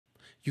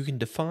You can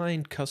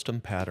define custom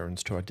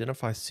patterns to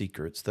identify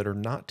secrets that are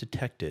not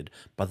detected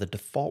by the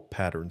default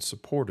patterns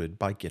supported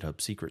by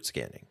GitHub secret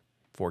scanning.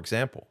 For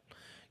example,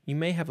 you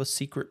may have a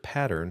secret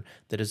pattern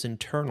that is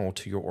internal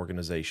to your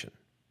organization.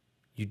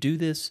 You do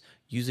this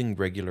using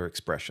regular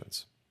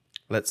expressions.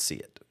 Let's see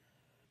it.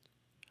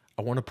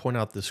 I want to point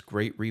out this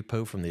great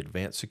repo from the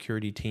advanced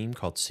security team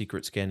called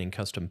Secret Scanning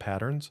Custom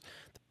Patterns.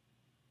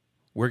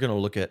 We're going to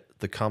look at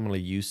the commonly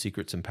used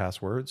secrets and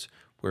passwords,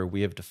 where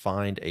we have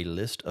defined a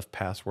list of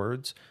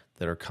passwords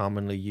that are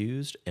commonly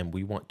used, and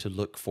we want to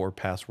look for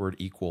password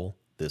equal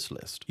this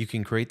list. You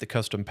can create the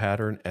custom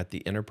pattern at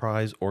the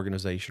enterprise,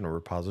 organization, or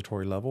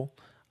repository level.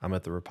 I'm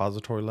at the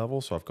repository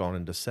level, so I've gone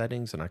into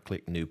settings and I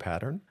click new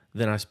pattern.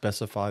 Then I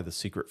specify the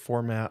secret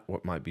format,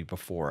 what might be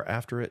before or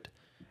after it.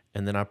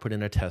 And then I put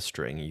in a test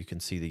string. You can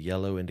see the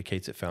yellow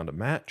indicates it found a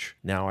match.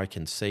 Now I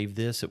can save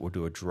this. It will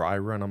do a dry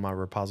run on my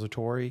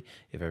repository.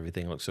 If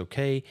everything looks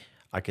okay,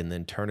 I can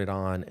then turn it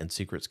on and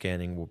secret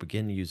scanning will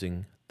begin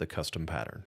using the custom pattern.